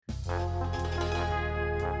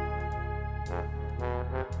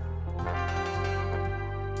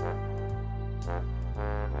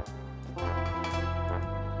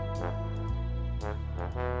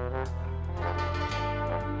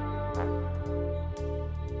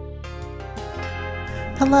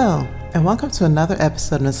Hello, and welcome to another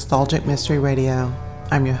episode of Nostalgic Mystery Radio.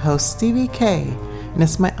 I'm your host, Stevie K, and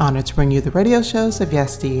it's my honor to bring you the radio shows of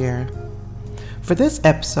yesteryear. For this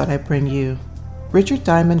episode, I bring you Richard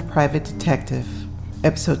Diamond, Private Detective,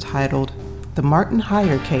 episode titled The Martin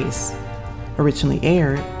Heyer Case, originally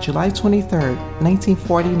aired July 23,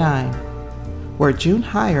 1949, where June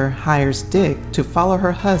Heyer hires Dick to follow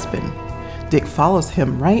her husband. Dick follows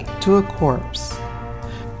him right to a corpse.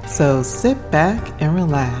 So sit back and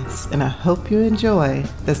relax, and I hope you enjoy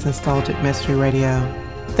this Nostalgic Mystery Radio.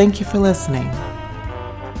 Thank you for listening.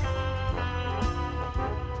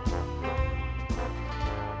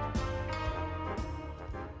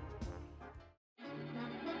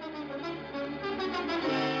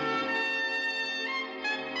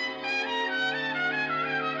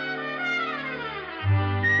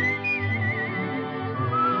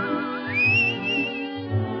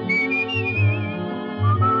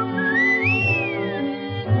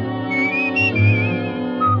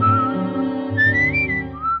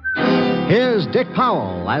 Here's Dick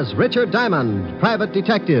Powell as Richard Diamond, Private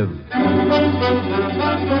Detective.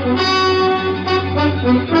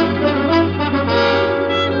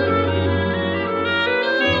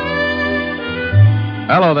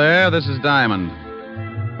 Hello there, this is Diamond.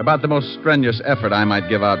 About the most strenuous effort I might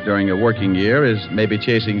give out during a working year is maybe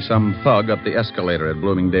chasing some thug up the escalator at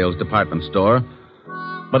Bloomingdale's department store.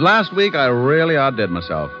 But last week I really outdid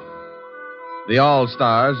myself. The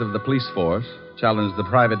all-stars of the police force challenged the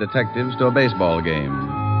private detectives to a baseball game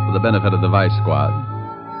for the benefit of the vice squad.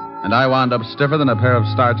 And I wound up stiffer than a pair of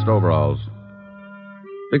starched overalls.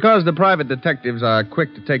 Because the private detectives are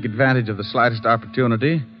quick to take advantage of the slightest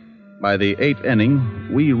opportunity, by the eighth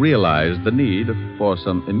inning, we realized the need for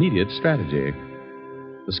some immediate strategy.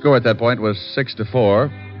 The score at that point was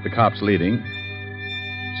 6-4, the cops leading.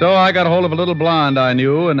 So I got hold of a little blonde I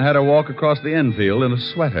knew and had her walk across the infield in a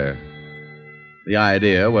sweater. The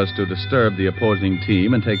idea was to disturb the opposing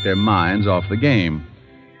team and take their minds off the game.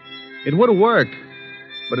 It would have worked,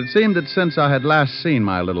 but it seemed that since I had last seen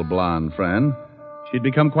my little blonde friend, she'd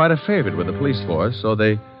become quite a favorite with the police force, so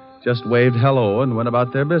they just waved hello and went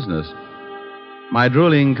about their business. My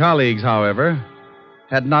drooling colleagues, however,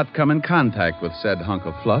 had not come in contact with said hunk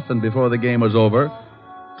of fluff, and before the game was over,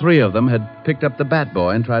 3 of them had picked up the bat boy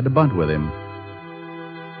and tried to bunt with him.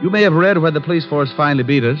 You may have read where the police force finally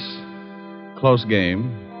beat us. Close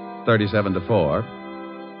game,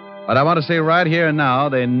 37-4. But I want to say right here and now,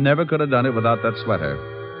 they never could have done it without that sweater.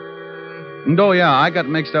 And oh, yeah, I got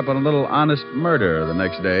mixed up in a little honest murder the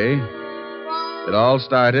next day. It all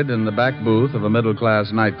started in the back booth of a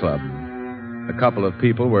middle-class nightclub. A couple of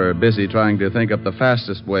people were busy trying to think up the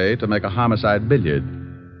fastest way to make a homicide billiard.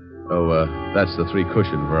 Oh, that's the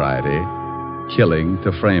 3-cushion variety. Killing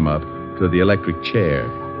to frame up to the electric chair.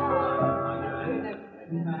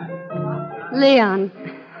 Leon,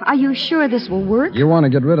 are you sure this will work? You want to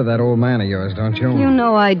get rid of that old man of yours, don't you? You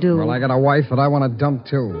know I do. Well, I got a wife that I want to dump,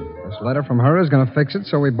 too. This letter from her is going to fix it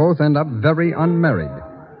so we both end up very unmarried.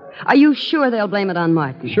 Are you sure they'll blame it on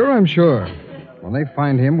Martin? Sure, I'm sure. When they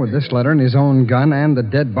find him with this letter and his own gun and the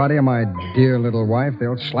dead body of my dear little wife,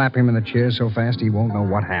 they'll slap him in the chair so fast he won't know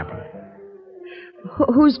what happened.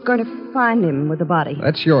 Who's going to find him with the body?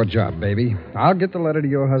 That's your job, baby. I'll get the letter to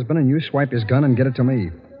your husband and you swipe his gun and get it to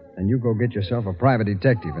me. And you go get yourself a private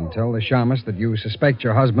detective and tell the shamus that you suspect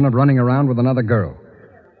your husband of running around with another girl.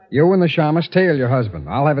 You and the shamus tail your husband.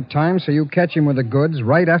 I'll have it timed so you catch him with the goods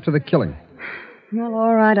right after the killing. Well,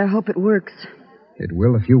 all right. I hope it works. It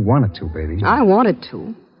will if you want it to, baby. I want it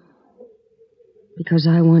to. Because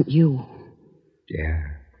I want you. Yeah.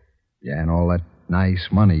 Yeah, and all that nice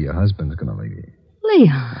money your husband's going to leave you.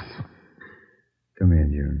 Leon. Come here,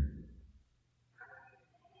 June.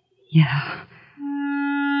 Yeah.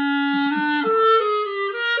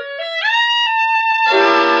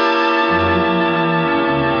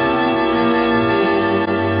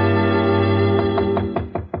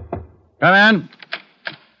 Come in.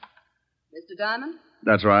 Mr. Diamond?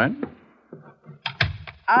 That's right.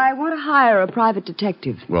 I want to hire a private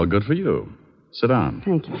detective. Well, good for you. Sit down.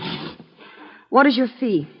 Thank you. What is your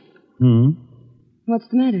fee? What's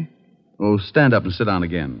the matter? Oh, stand up and sit down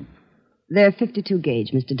again. They're 52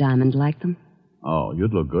 gauge, Mr. Diamond. Like them? Oh,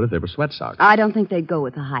 you'd look good if they were sweat socks. I don't think they'd go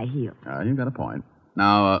with a high heel. You've got a point.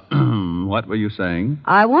 Now, what were you saying?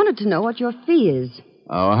 I wanted to know what your fee is.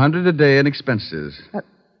 Oh, $100 a day in expenses.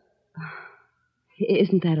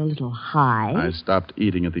 Isn't that a little high? I stopped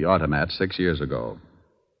eating at the automat 6 years ago.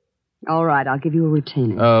 All right, I'll give you a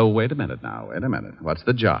retainer. Wait a minute now. Wait a minute. What's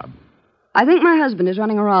the job? I think my husband is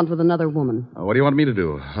running around with another woman. What do you want me to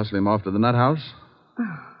do? Hustle him off to the nut house?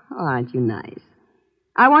 Oh, aren't you nice?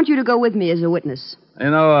 I want you to go with me as a witness.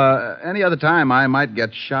 Any other time I might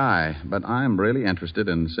get shy, but I'm really interested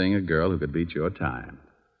in seeing a girl who could beat your time.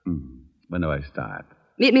 When do I start?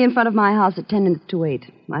 Meet me in front of my house at 10 minutes to 8.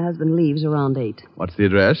 My husband leaves around 8. What's the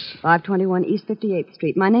address? 521 East 58th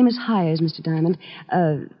Street. My name is Hires, Mr. Diamond.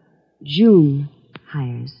 June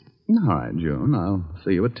Hires. All right, June. I'll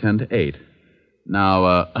see you at 10 to 8.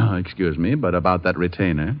 Now, excuse me, but about that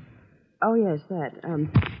retainer. Oh, yes, that.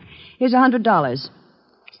 Here's $100. Is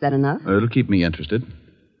that enough? It'll keep me interested.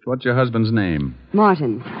 What's your husband's name?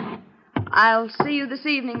 Martin. I'll see you this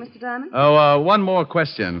evening, Mr. Diamond. Oh, one more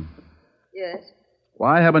question. Yes?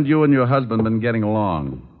 Why haven't you and your husband been getting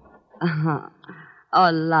along?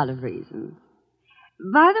 A lot of reasons.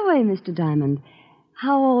 By the way, Mr. Diamond,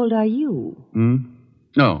 how old are you?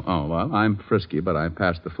 No. Oh, well, I'm frisky, but I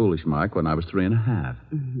passed the foolish mark when I was 3.5.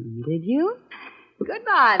 Did you?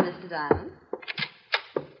 Goodbye, Mr. Diamond.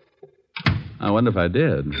 I wonder if I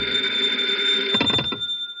did.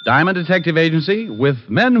 Diamond Detective Agency, with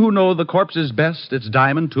men who know the corpses best. It's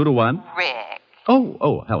Diamond 2 to 1. Rick.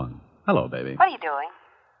 Oh, Helen. Hello, baby. What are you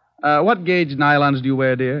doing? What gauge nylons do you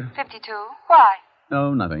wear, dear? 52. Why?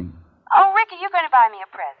 Oh, nothing. Oh, Rick, are you going to buy me a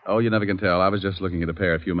present? Oh, you never can tell. I was just looking at a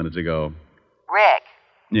pair a few minutes ago. Rick,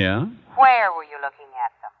 Yeah? where were you looking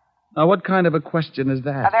at them? Now, what kind of a question is A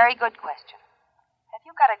that? very good question. Have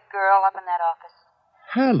you got a girl up in that office?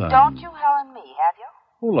 Helen. Don't you Helen me, have you?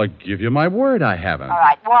 Well, I give you my word I haven't. All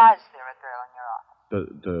right, was there a girl in your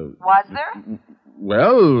office? Was there?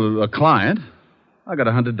 Well, a client. I got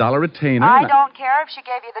a $100 retainer. I don't care if she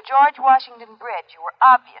gave you the George Washington Bridge. You were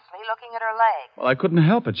obviously looking at her leg. Well, I couldn't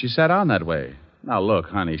help it. She sat on that way. Now, look,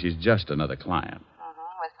 honey, she's just another client.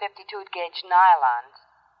 With 52-gauge nylons.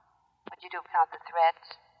 Would you do count the threads?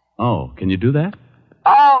 Oh, can you do that?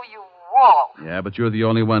 Oh, you wolf. Yeah, but you're the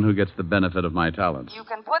only one who gets the benefit of my talents. You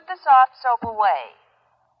can put the soft soap away.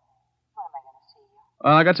 When am I going to see you?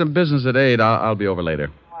 Well, I got some business at 8. I'll be over later.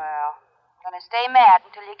 Well, I'm going to stay mad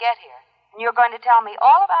until you get here. And you're going to tell me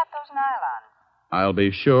all about those nylons. I'll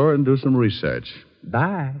be sure and do some research.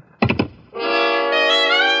 Bye.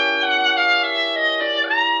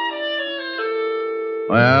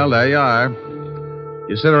 Well, there you are.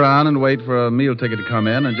 You sit around and wait for a meal ticket to come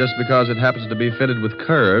in, and just because it happens to be fitted with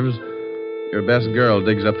curves, your best girl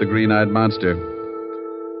digs up the green-eyed monster.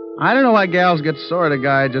 I don't know why gals get sore at a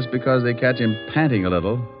guy just because they catch him panting a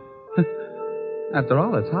little. After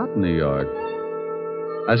all, it's hot in New York.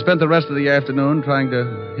 I spent the rest of the afternoon trying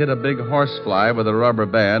to hit a big horsefly with a rubber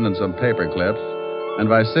band and some paper clips, and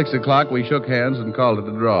by 6 o'clock we shook hands and called it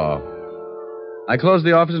a draw. I closed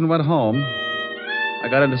the office and went home. I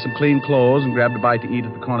got into some clean clothes and grabbed a bite to eat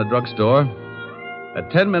at the corner drugstore.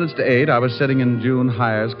 At 10 minutes to 8, I was sitting in June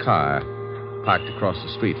Hires' car, parked across the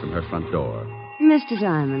street from her front door. Mr.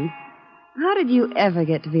 Diamond, how did you ever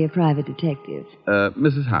get to be a private detective?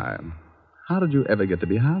 Mrs. Hire, how did you ever get to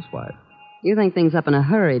be a housewife? You think things up in a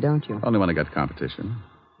hurry, don't you? Only when I got competition.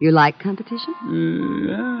 You like competition?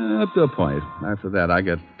 Yeah, up to a point. After that, I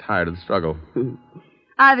get tired of the struggle.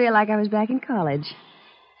 I feel like I was back in college,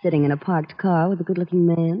 sitting in a parked car with a good-looking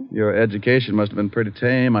man. Your education must have been pretty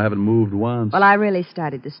tame. I haven't moved once. Well, I really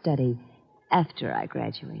started to study after I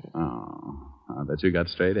graduated. Oh, I bet you got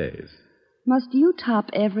straight A's. Must you top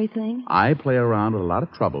everything? I play around with a lot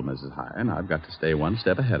of trouble, Mrs. Hire, and I've got to stay one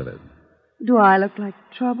step ahead of it. Do I look like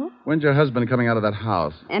trouble? When's your husband coming out of that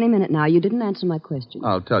house? Any minute now. You didn't answer my question.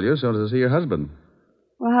 I'll tell you as soon as I see your husband.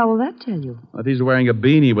 Well, how will that tell you? If he's wearing a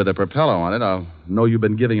beanie with a propeller on it, I'll know you've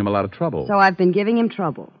been giving him a lot of trouble. So I've been giving him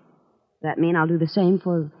trouble. That mean I'll do the same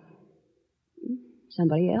for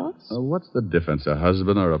somebody else? What's the difference, a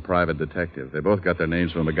husband or a private detective? They both got their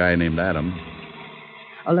names from a guy named Adam.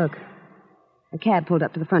 Oh, look. A cab pulled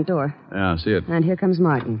up to the front door. Yeah, I see it. And here comes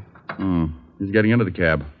Martin. He's getting into the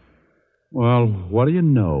cab. Well, what do you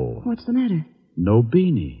know? What's the matter? No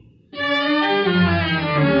beanie.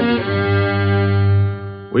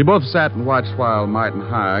 We both sat and watched while Martin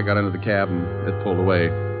Hire got into the cab and it pulled away.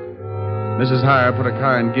 Mrs. Hire put her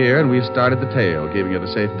car in gear and we started the tail, keeping it a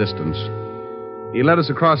safe distance. He led us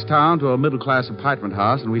across town to a middle-class apartment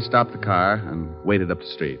house and we stopped the car and waited up the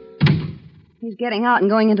street. He's getting out and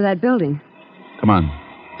going into that building. Come on.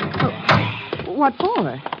 Oh, what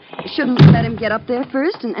for? Shouldn't let him get up there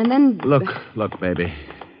first and then... Look, baby.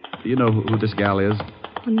 Do you know who this gal is?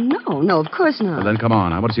 No, of course not. Well, then come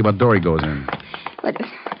on. I want to see what door he goes in. But,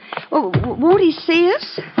 won't he see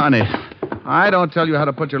us? Honey, I don't tell you how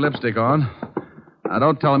to put your lipstick on. Now,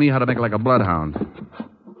 don't tell me how to make it like a bloodhound.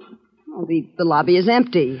 Oh, the lobby is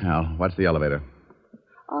empty. Now, watch the elevator.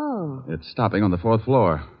 Oh. It's stopping on the 4th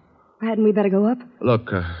floor. Hadn't we better go up?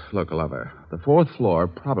 Look, lover. The 4th floor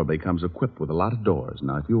probably comes equipped with a lot of doors.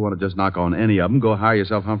 Now, if you want to just knock on any of them, go hire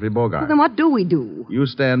yourself Humphrey Bogart. Well, then what do we do? You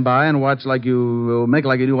stand by and watch like you... make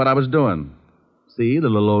like you knew what I was doing. See, the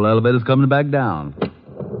little old elevator's coming back down.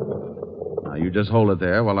 Now, you just hold it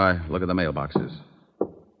there while I look at the mailboxes.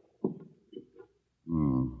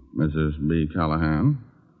 Mrs. B. Callahan.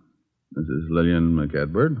 Mrs. Lillian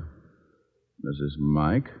McEdward. Mrs.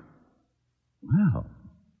 Mike. Well.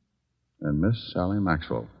 And Miss Sally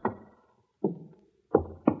Maxwell.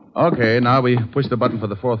 Okay, now we push the button for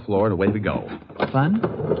the 4th floor and away we go. Fun?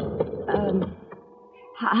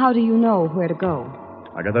 How do you know where to go?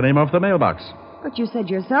 I got the name off the mailbox. But you said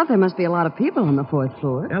yourself there must be a lot of people on the 4th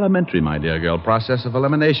floor. Elementary, my dear girl. Process of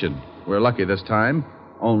elimination. We're lucky this time.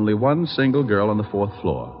 Only one single girl on the 4th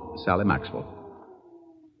floor. Sally Maxwell.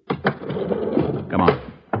 Come on.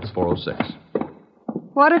 It's 406.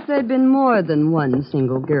 What if there'd been more than one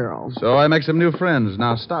single girl? So I make some new friends.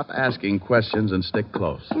 Now stop asking questions and stick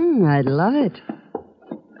close. I'd love it.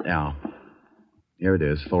 Now, here it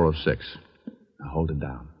is, 406. Now hold it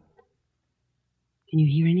down. Can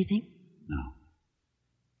you hear anything? No.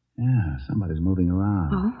 Yeah, somebody's moving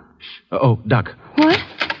around. Oh, duck. What?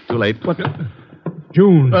 Too late. What?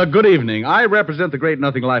 June. Good evening. I represent the Great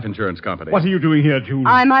Nothing Life Insurance Company. What are you doing here, June?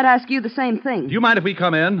 I might ask you the same thing. Do you mind if we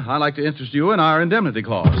come in? I'd like to interest you in our indemnity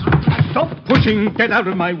clause. Stop pushing. Get out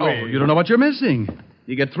of my way. Oh, you don't know what you're missing.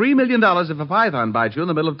 You get $3 million if a python bites you in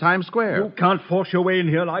the middle of Times Square. You can't force your way in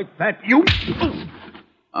here like that. You...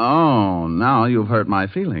 Oh, now you've hurt my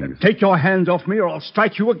feelings. Take your hands off me or I'll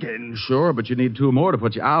strike you again. Sure, but you need 2 more to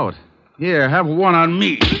put you out. Here, have one on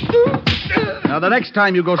me. Now, the next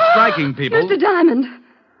time you go striking people... Mr. Diamond,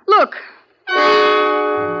 look.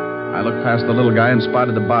 I looked past the little guy and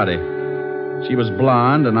spotted the body. She was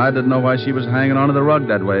blonde, and I didn't know why she was hanging onto the rug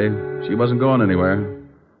that way. She wasn't going anywhere.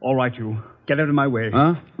 All right, you. Get out of my way.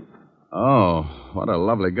 Huh? Oh, what a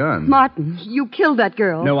lovely gun. Martin, you killed that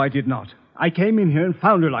girl. No, I did not. I came in here and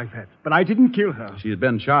found her like that, but I didn't kill her. She's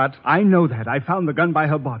been shot. I know that. I found the gun by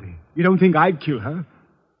her body. You don't think I'd kill her?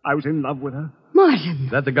 I was in love with her. Martin.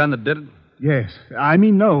 Is that the gun that did it? Yes. I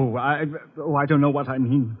mean, no. I don't know what I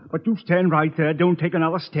mean. But you stand right there. Don't take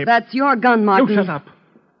another step. That's your gun, Martin. You shut up.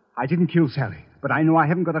 I didn't kill Sally, but I know I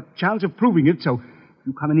haven't got a chance of proving it, so if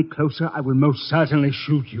you come any closer, I will most certainly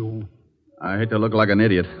shoot you. I hate to look like an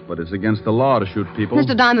idiot, but it's against the law to shoot people.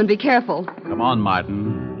 Mr. Diamond, be careful. Come on,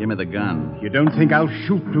 Martin. Give me the gun. You don't think I'll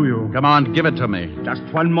shoot, do you? Come on, give it to me. Just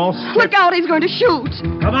one more step. Look out, he's going to shoot.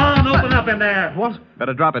 Come on, open up in there. What?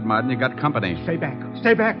 Better drop it, Martin. You got company. Stay back.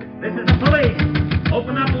 Stay back. This is the police.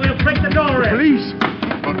 Open up or we'll break the door in. Police.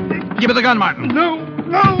 Give me the gun, Martin. No.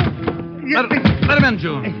 Let him in,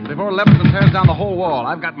 June. Before Levinson tears down the whole wall.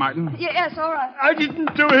 I've got Martin. Yes, all right. I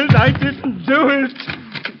didn't do it. I didn't do it.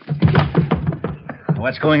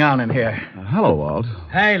 What's going on in here? Hello, Walt.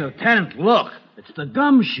 Hey, Lieutenant, look. It's the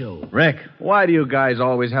gumshoe. Rick. Why do you guys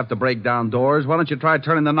always have to break down doors? Why don't you try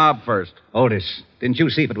turning the knob first? Otis, didn't you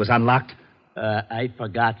see if it was unlocked? I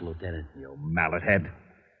forgot, Lieutenant. You mallet head.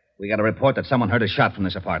 We got a report that someone heard a shot from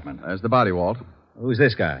this apartment. There's the body, Walt. Who's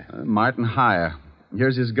this guy? Martin Heyer.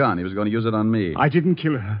 Here's his gun. He was going to use it on me. I didn't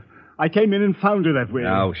kill her. I came in and found her that way.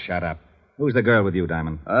 Oh, shut up. Who's the girl with you,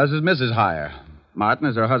 Diamond? This is Mrs. Heyer. Martin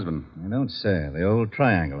is her husband. I don't say. The old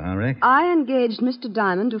triangle, huh, Rick? I engaged Mr.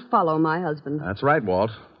 Diamond to follow my husband. That's right,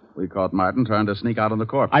 Walt. We caught Martin trying to sneak out on the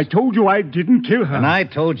corpse. I told you I didn't kill her. And I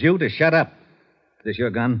told you to shut up. Is this your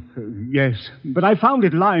gun? Yes, but I found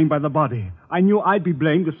it lying by the body. I knew I'd be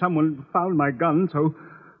blamed if someone found my gun, so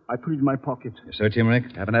I put it in my pocket. You search him,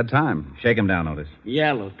 Rick? Haven't had time. Shake him down, Otis.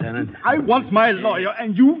 Yeah, Lieutenant. I want my lawyer,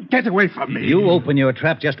 and you get away from me. You open your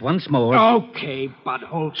trap just once more. Okay, but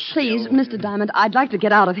hold still. Please, Mr. Diamond, I'd like to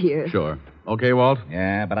get out of here. Sure. Okay, Walt?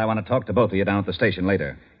 Yeah, but I want to talk to both of you down at the station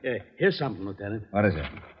later. Here's something, Lieutenant. What is it?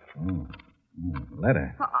 Oh,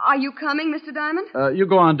 letter. Are you coming, Mr. Diamond? You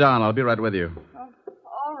go on down. I'll be right with you.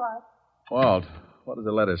 All right. Walt, what does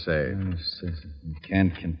the letter say? It says we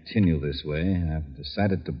can't continue this way. I've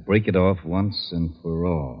decided to break it off once and for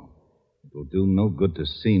all. It will do no good to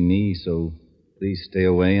see me, so please stay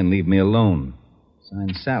away and leave me alone.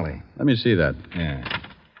 Signed, Sally. Let me see that. Yeah.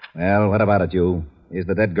 Well, what about it, you? Is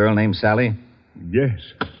the dead girl named Sally? Yes.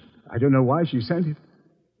 I don't know why she sent it.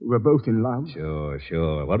 We're both in love.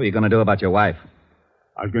 Sure. What were you going to do about your wife?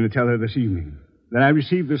 I was going to tell her this evening. Then I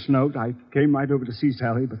received this note. I came right over to see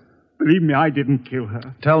Sally, but believe me, I didn't kill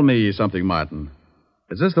her. Tell me something, Martin.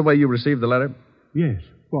 Is this the way you received the letter? Yes.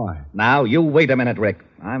 Why? Now, you wait a minute, Rick.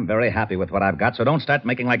 I'm very happy with what I've got, so don't start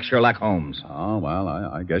making like Sherlock Holmes. Oh, well,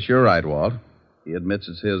 I guess you're right, Walt. He admits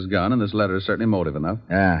it's his gun, and this letter is certainly motive enough.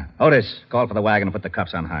 Yeah. Otis, call for the wagon and put the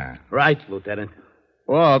cuffs on higher. Right, Lieutenant.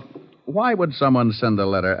 Walt, why would someone send a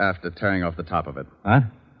letter after tearing off the top of it? Huh?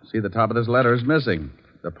 See, the top of this letter is missing.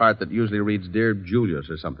 The part that usually reads Dear Julius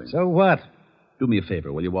or something. So what? Do me a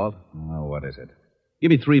favor, will you, Walt? Oh, what is it? Give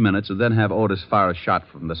me 3 minutes and then have Otis fire a shot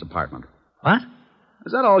from this apartment. What?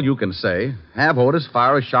 Is that all you can say? Have Otis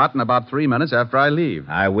fire a shot in about 3 minutes after I leave.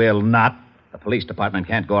 I will not. The police department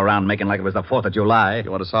can't go around making like it was the 4th of July.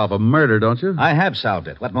 You want to solve a murder, don't you? I have solved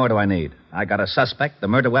it. What more do I need? I got a suspect, the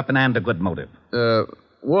murder weapon, and a good motive.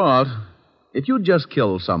 Walt, if you just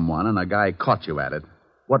killed someone and a guy caught you at it,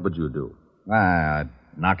 what would you do? I'd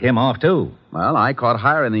knock him off, too. Well, I caught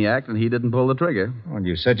Hire in the act and he didn't pull the trigger. Well,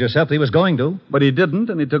 you said yourself he was going to. But he didn't,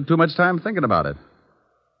 and he took too much time thinking about it.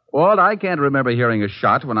 Walt, I can't remember hearing a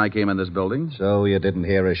shot when I came in this building. So you didn't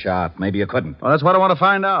hear a shot. Maybe you couldn't. Well, that's what I want to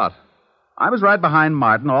find out. I was right behind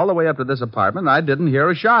Martin all the way up to this apartment, and I didn't hear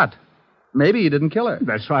a shot. Maybe he didn't kill her.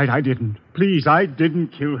 That's right, I didn't. Please, I didn't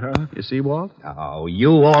kill her. You see, Walt? Oh,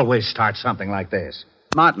 you always start something like this.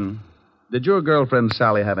 Martin, did your girlfriend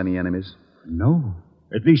Sally have any enemies? No.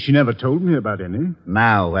 At least she never told me about any.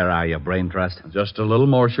 Now, where are you, Brain Trust? Just a little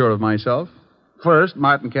more sure of myself. First,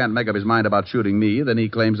 Martin can't make up his mind about shooting me. Then he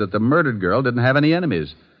claims that the murdered girl didn't have any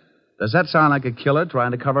enemies. Does that sound like a killer trying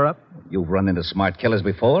to cover up? You've run into smart killers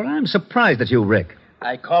before. I'm surprised at you, Rick.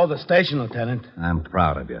 I called the station, Lieutenant. I'm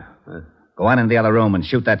proud of you. Go on in the other room and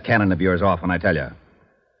shoot that cannon of yours off when I tell you.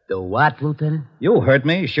 The what, Lieutenant? You heard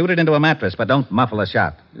me. Shoot it into a mattress, but don't muffle a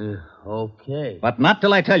shot. Okay. But not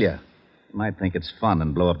till I tell you. You might think it's fun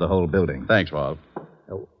and blow up the whole building. Thanks, Walt.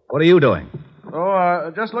 What are you doing?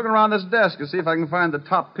 Oh, just looking around this desk to see if I can find the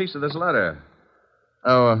top piece of this letter.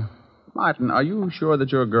 Martin, are you sure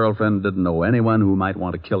that your girlfriend didn't know anyone who might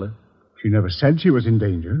want to kill her? She never said she was in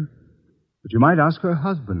danger. But you might ask her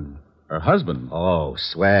husband. Her husband? Oh,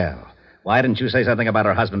 swell. Why didn't you say something about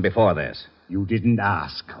her husband before this? You didn't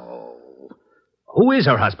ask. Oh. Who is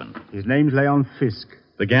her husband? His name's Leon Fisk.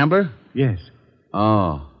 The gambler? Yes.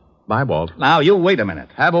 Oh. Bye, Walt. Now, you wait a minute.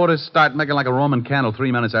 Have Otis start making like a Roman candle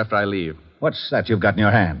 3 minutes after I leave. What's that you've got in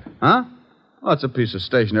your hand? Huh? Well, it's a piece of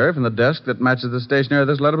stationery from the desk that matches the stationery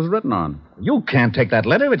this letter was written on. You can't take that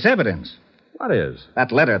letter. It's evidence. What is?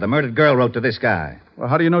 That letter the murdered girl wrote to this guy. Well,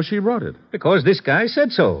 how do you know she wrote it? Because this guy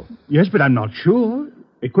said so. Yes, but I'm not sure.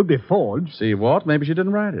 It could be forged. See, Walt, maybe she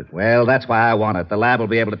didn't write it. Well, that's why I want it. The lab will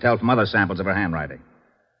be able to tell from other samples of her handwriting.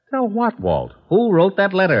 Tell what, Walt? Who wrote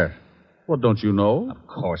that letter? Well, don't you know? Of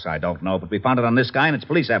course I don't know, but we found it on this guy and it's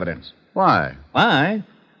police evidence. Why? Why?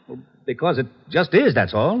 Well, because it just is,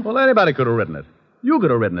 that's all. Well, anybody could have written it. You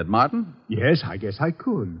could have written it, Martin. Yes, I guess I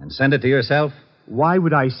could. And send it to yourself? Why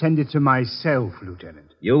would I send it to myself,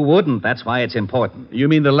 Lieutenant? You wouldn't. That's why it's important. You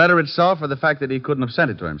mean the letter itself or the fact that he couldn't have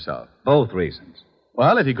sent it to himself? Both reasons.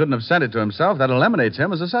 Well, if he couldn't have sent it to himself, that eliminates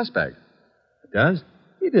him as a suspect. It does?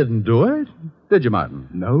 He didn't do it. Did you, Martin?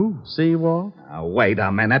 No. See, Walt? Now, wait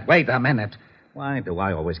a minute. Why do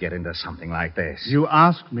I always get into something like this? You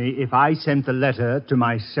asked me if I sent the letter to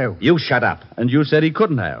myself. You shut up. And you said he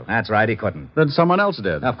couldn't have. That's right, he couldn't. Then someone else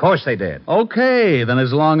did. Of course they did. Okay, then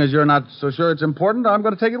as long as you're not so sure it's important, I'm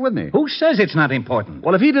going to take it with me. Who says it's not important?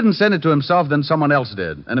 Well, if he didn't send it to himself, then someone else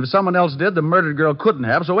did. And if someone else did, the murdered girl couldn't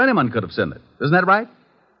have, so anyone could have sent it. Isn't that right?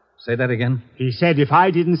 Say that again? He said if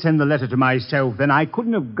I didn't send the letter to myself, then I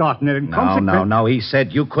couldn't have gotten it. No. He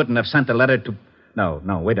said you couldn't have sent the letter to... No,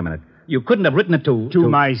 wait a minute. You couldn't have written it to... To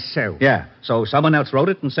myself. Yeah, so someone else wrote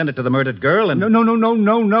it and sent it to the murdered girl and...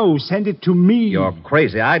 No. Send it to me. You're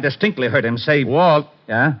crazy. I distinctly heard him say... Walt.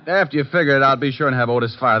 Yeah? After you figure it out, be sure and have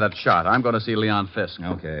Otis fire that shot. I'm going to see Leon Fisk.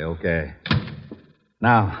 Okay.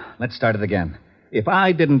 Now, let's start it again. If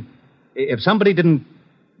I didn't... If somebody didn't...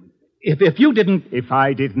 If you didn't... If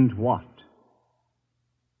I didn't what?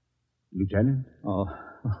 Lieutenant? Oh.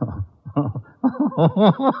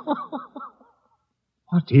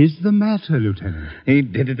 What is the matter, Lieutenant? He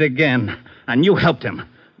did it again. And you helped him.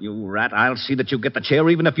 You rat, I'll see that you get the chair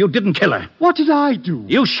even if you didn't kill her. What did I do?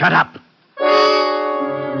 You shut up.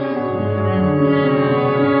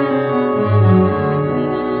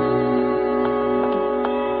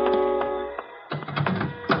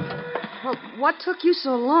 Well, what took you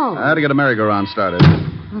so long? I had to get a merry-go-round started.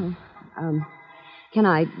 Can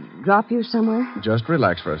I drop you somewhere? Just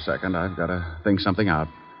relax for a second. I've got to think something out.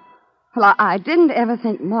 Well, I didn't ever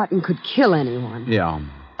think Martin could kill anyone. Yeah.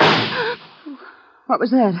 What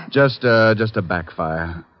was that? Just a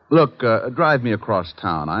backfire. Look, drive me across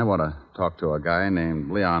town. I want to talk to a guy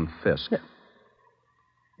named Leon Fisk.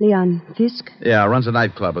 Leon Fisk? Yeah, runs a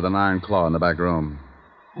nightclub with an iron claw in the back room.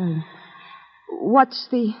 What's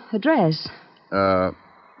the address?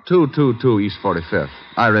 222 East 45th.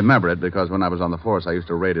 I remember it because when I was on the force, I used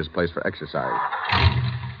to raid his place for exercise.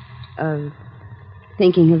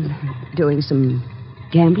 Thinking of doing some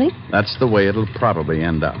gambling? That's the way it'll probably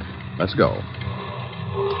end up. Let's go.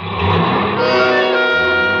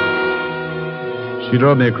 She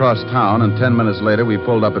drove me across town, and 10 minutes later, we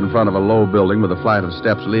pulled up in front of a low building with a flight of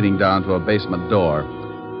steps leading down to a basement door.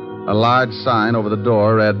 A large sign over the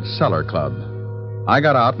door read Cellar Club. I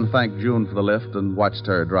got out and thanked June for the lift and watched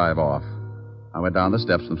her drive off. I went down the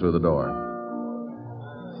steps and through the door.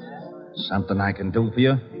 Something I can do for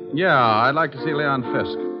you? Yeah, I'd like to see Leon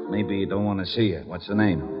Fisk. Maybe you don't want to see her. What's the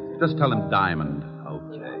name? Just tell him Diamond.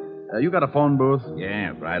 Okay. You got a phone booth?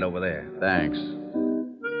 Yeah, right over there. Thanks.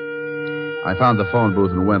 I found the phone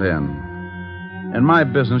booth and went in. In my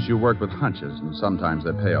business, you work with hunches, and sometimes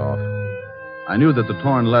they pay off. I knew that the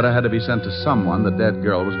torn letter had to be sent to someone the dead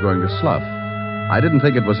girl was going to slough. I didn't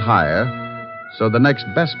think it was higher, so the next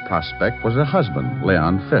best prospect was her husband,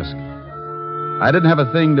 Leon Fisk. I didn't have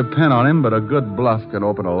a thing to pin on him, but a good bluff can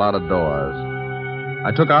open a lot of doors.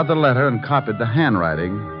 I took out the letter and copied the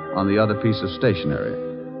handwriting on the other piece of stationery.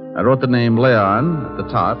 I wrote the name Leon at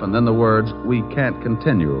the top, and then the words, "We can't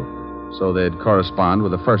continue," so they'd correspond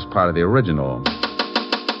with the first part of the original.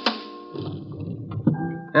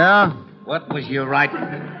 Yeah? What was you writing?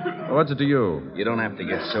 What's it to you? You don't have to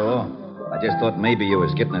get sore. I just thought maybe you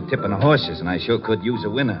was getting a tip on the horses, and I sure could use a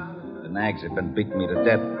winner. The nags have been beating me to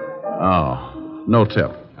death. Oh, no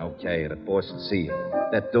tip. Okay, the boss will see you.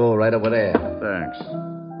 That door right over there. Thanks.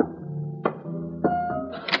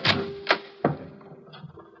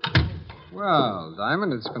 Well,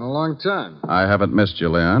 Diamond, it's been a long time. I haven't missed you,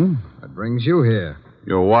 Leon. What brings you here?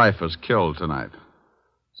 Your wife was killed tonight.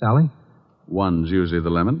 Sally? One's usually the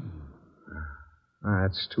limit.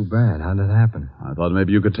 That's too bad. How did it happen? I thought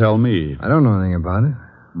maybe you could tell me. I don't know anything about it.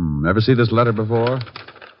 Ever see this letter before?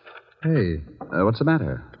 Hey. What's the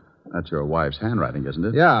matter? That's your wife's handwriting, isn't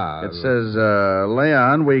it? Yeah. It says,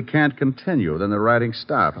 Leon, we can't continue. Then the writing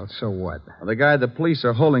stopped. Oh, so what? Well, the guy the police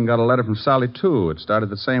are holding got a letter from Sally, too. It started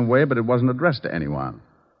the same way, but it wasn't addressed to anyone.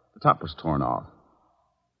 The top was torn off.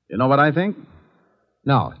 You know what I think?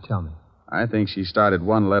 No, tell me. I think she started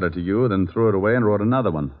one letter to you, then threw it away and wrote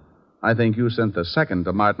another one. I think you sent the second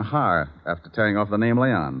to Martin Haar after tearing off the name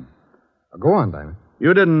Leon. Go on, Diamond.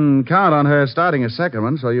 You didn't count on her starting a second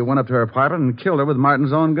one, so you went up to her apartment and killed her with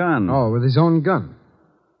Martin's own gun. Oh, with his own gun.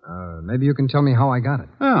 Maybe you can tell me how I got it.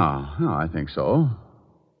 Oh, I think so.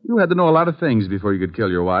 You had to know a lot of things before you could kill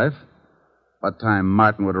your wife. What time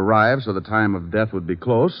Martin would arrive so the time of death would be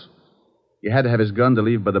close. You had to have his gun to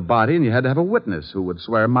leave by the body, and you had to have a witness who would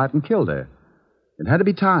swear Martin killed her. It had to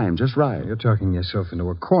be timed just right. You're talking yourself into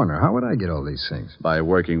a corner. How would I get all these things? By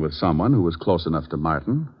working with someone who was close enough to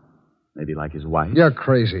Martin. Maybe like his wife. You're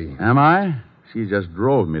crazy. Am I? She just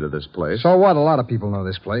drove me to this place. So what? A lot of people know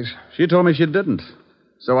this place. She told me she didn't.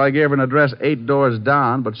 So I gave her an address 8 doors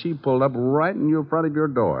down, but she pulled up right in front of your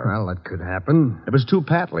door. Well, that could happen. It was too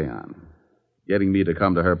pat, Leon. Getting me to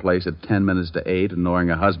come to her place at 10 minutes to 8 and knowing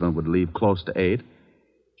her husband would leave close to 8.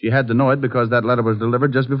 She had to know it because that letter was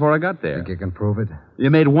delivered just before I got there. Think you can prove it? You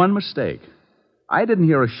made one mistake. I didn't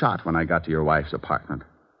hear a shot when I got to your wife's apartment.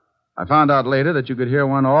 I found out later that you could hear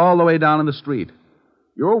one all the way down in the street.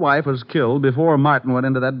 Your wife was killed before Martin went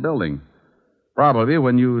into that building. Probably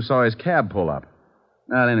when you saw his cab pull up.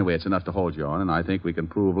 Well, anyway, it's enough to hold you on, and I think we can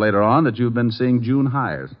prove later on that you've been seeing June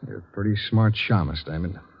Hires. You're a pretty smart shamus,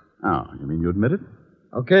 Diamond. Oh, you mean you admit it?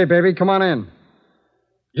 Okay, baby, come on in.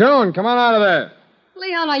 June, come on out of there.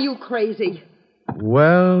 Leon, are you crazy?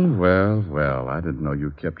 Well. I didn't know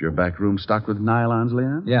you kept your back room stocked with nylons,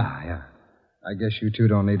 Leon. Yeah. I guess you two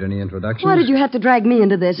don't need any introductions. Why did you have to drag me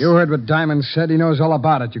into this? You heard what Diamond said. He knows all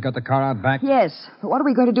about it. You got the car out back? Yes, but what are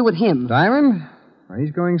we going to do with him? Diamond? Well,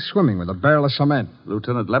 he's going swimming with a barrel of cement.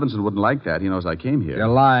 Lieutenant Levinson wouldn't like that. He knows I came here. You're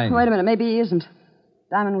lying. Wait a minute, maybe he isn't.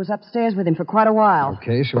 Diamond was upstairs with him for quite a while.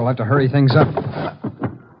 Okay, so we'll have to hurry things up.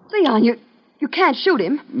 Leon, you can't shoot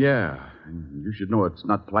him. Yeah, you should know it's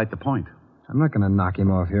not polite to point. I'm not going to knock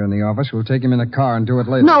him off here in the office. We'll take him in the car and do it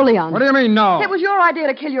later. No, Leon. What do you mean, no? It was your idea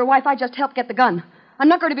to kill your wife. I just helped get the gun. I'm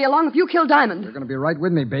not going to be along if you kill Diamond. You're going to be right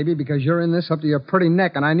with me, baby, because you're in this up to your pretty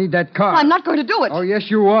neck, and I need that car. I'm not going to do it. Oh,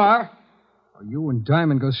 yes, you are. Oh, you and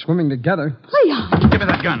Diamond go swimming together. Leon! Give me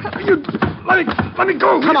that gun. Let me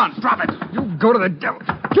go. Come on, drop it. You go to the devil.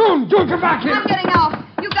 June, come back here. I'm getting out.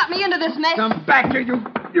 You got me into this mess. Come back here, you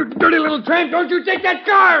dirty little tramp. Don't you take that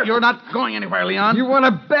car. You're not going anywhere, Leon. You want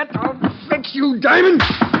to bet? I'll fix you, Diamond.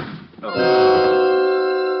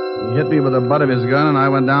 He hit me with the butt of his gun, and I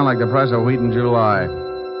went down like the price of wheat in July.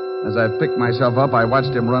 As I picked myself up, I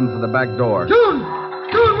watched him run for the back door. June,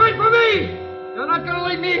 wait for me. You're not going to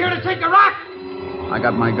leave me here to take the rock. I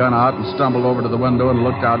got my gun out and stumbled over to the window and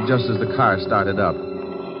looked out just as the car started up.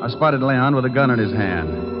 I spotted Leon with a gun in his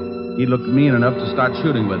hand. He looked mean enough to start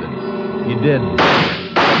shooting with it. He did.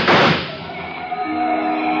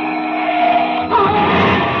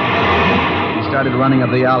 He started running up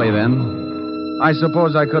the alley then. I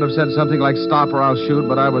suppose I could have said something like, "Stop or I'll shoot,"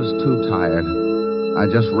 but I was too tired. I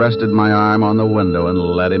just rested my arm on the window and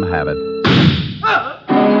let him have it.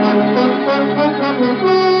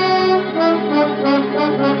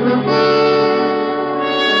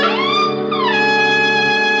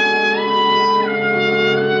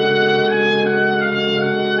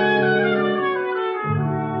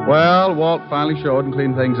 Well, Walt finally showed and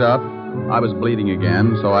cleaned things up. I was bleeding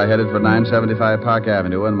again, so I headed for 975 Park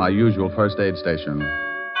Avenue and my usual first aid station.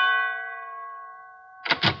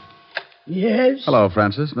 Yes? Hello,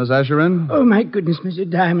 Francis. Miss Asherin? Oh, my goodness, Mr.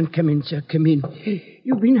 Diamond. Come in, sir. Come in.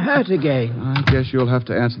 You've been hurt again. I guess you'll have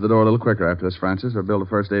to answer the door a little quicker after this, Francis, or build a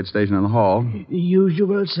first aid station in the hall. The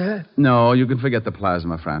usual, sir? No, you can forget the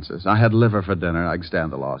plasma, Francis. I had liver for dinner. I can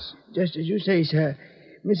stand the loss. Just as you say, sir.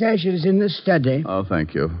 Miss Asher is in the study. Oh,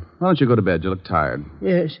 thank you. Why don't you go to bed? You look tired.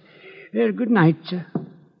 Yes. Good night, sir.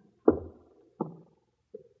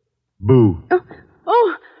 Boo.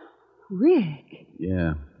 Oh, Rick.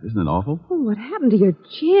 Yeah. Isn't it awful? Oh, what happened to your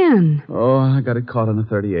chin? Oh, I got it caught on a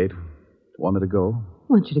 38. Want me to go?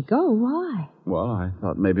 Want you to go? Why? Well, I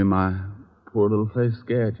thought maybe my poor little face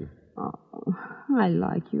scared you. Oh, I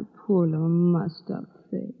like your poor little mussed-up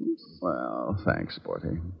face. Well, thanks,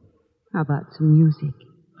 Sporty. How about some music?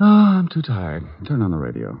 Oh, I'm too tired. Turn on the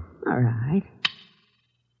radio. All right.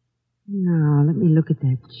 Now, let me look at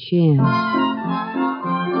that chin.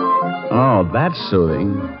 Oh, that's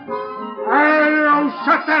soothing. Hey, you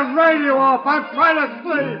shut that radio off. I'm trying to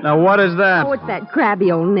sleep. Now, what is that? Oh, it's that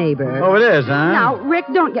crabby old neighbor. Oh, it is, huh? Now, Rick,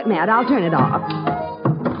 don't get mad. I'll turn it off.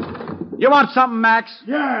 You want something, Max?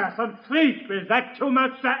 Yeah, some sleep. Is that too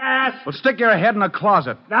much to ask? Well, stick your head in a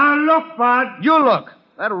closet. Now, look, Bud. You look.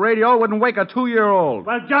 That radio wouldn't wake a 2-year-old.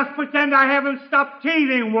 Well, just pretend I haven't stopped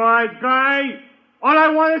teething, wise guy. All I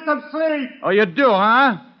want is some sleep. Oh, you do,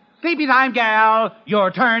 huh? Sleepy time, gal.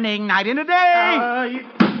 You're turning night into day.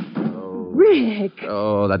 Rick.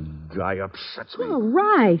 Oh, that guy upsets me. All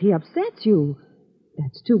right, he upsets you.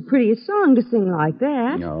 That's too pretty a song to sing like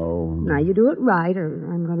that. No. Now, you do it right,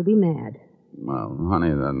 or I'm going to be mad. Well,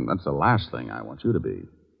 honey, then that's the last thing I want you to be.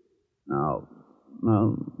 Now,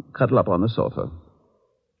 cuddle up on the sofa.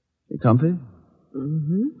 You comfy?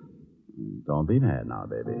 Mm-hmm. Don't be mad now,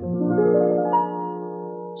 baby.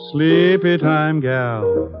 Sleepy time, gal.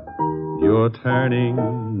 You're turning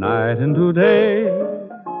night into day.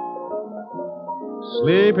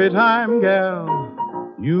 Sleepy time, gal.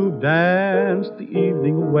 You've danced the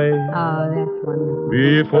evening away. Oh, that's wonderful.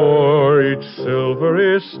 Before each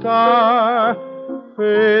silvery star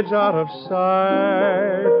fades out of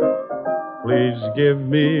sight, please give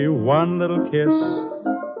me one little kiss,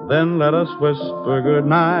 then let us whisper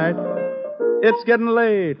goodnight. It's getting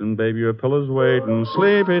late, and baby, your pillow's waiting.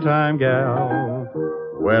 Sleepy time, gal,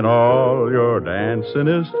 when all your dancing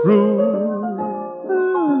is through.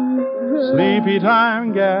 Sleepy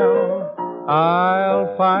time, gal,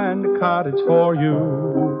 I'll find a cottage for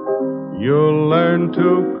you. You'll learn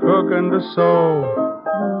to cook and to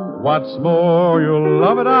sew. What's more, you'll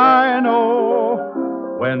love it, I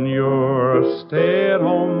know. When you're a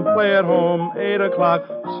stay-at-home, play-at-home, 8 o'clock,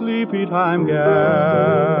 sleepy time,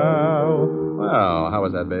 gal. Well, how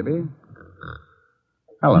was that, baby?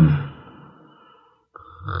 Helen.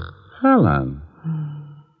 Helen.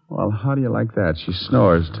 Well, how do you like that? She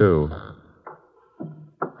snores, too.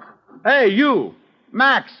 Hey, you!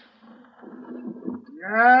 Max!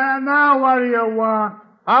 Yeah, now what do you want?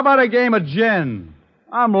 How about a game of gin?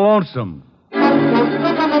 I'm lonesome.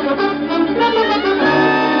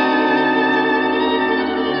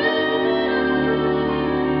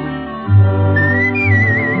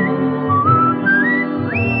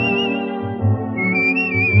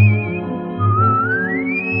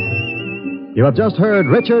 You have just heard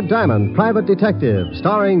Richard Diamond, Private Detective,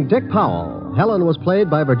 starring Dick Powell. Helen was played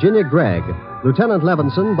by Virginia Gregg. Lieutenant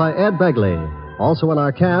Levinson by Ed Begley. Also in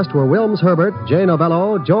our cast were Wilms Herbert, Jay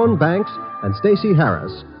Novello, Joan Banks, and Stacey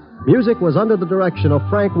Harris. Music was under the direction of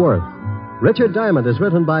Frank Worth. Richard Diamond is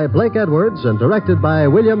written by Blake Edwards and directed by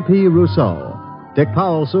William P. Rousseau. Dick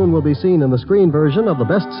Powell soon will be seen in the screen version of the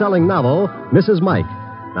best-selling novel, Mrs. Mike.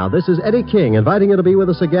 Now, this is Eddie King inviting you to be with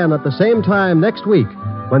us again at the same time next week,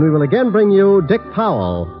 when we will again bring you Dick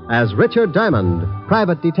Powell as Richard Diamond,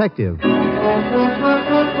 Private Detective.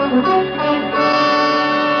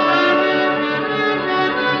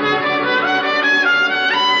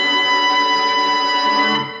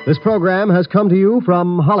 This program has come to you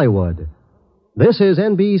from Hollywood. This is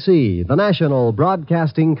NBC, the national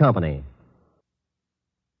broadcasting company.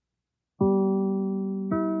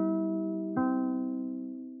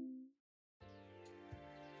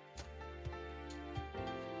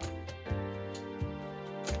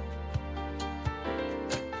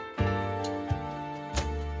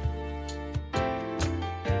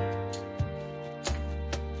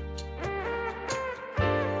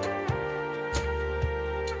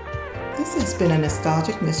 This has been a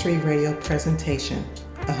Nostalgic Mystery Radio presentation.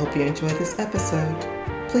 I hope you enjoyed this episode.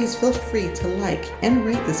 Please feel free to like and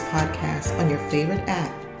rate this podcast on your favorite app.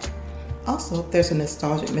 Also, there's a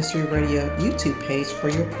Nostalgic Mystery Radio YouTube page for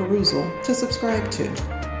your perusal to subscribe to.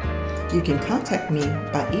 You can contact me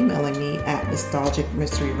by emailing me at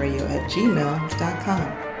nostalgicmysteryradio@gmail.com.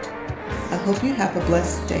 I hope you have a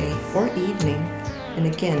blessed day or evening. And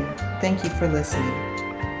again, thank you for listening.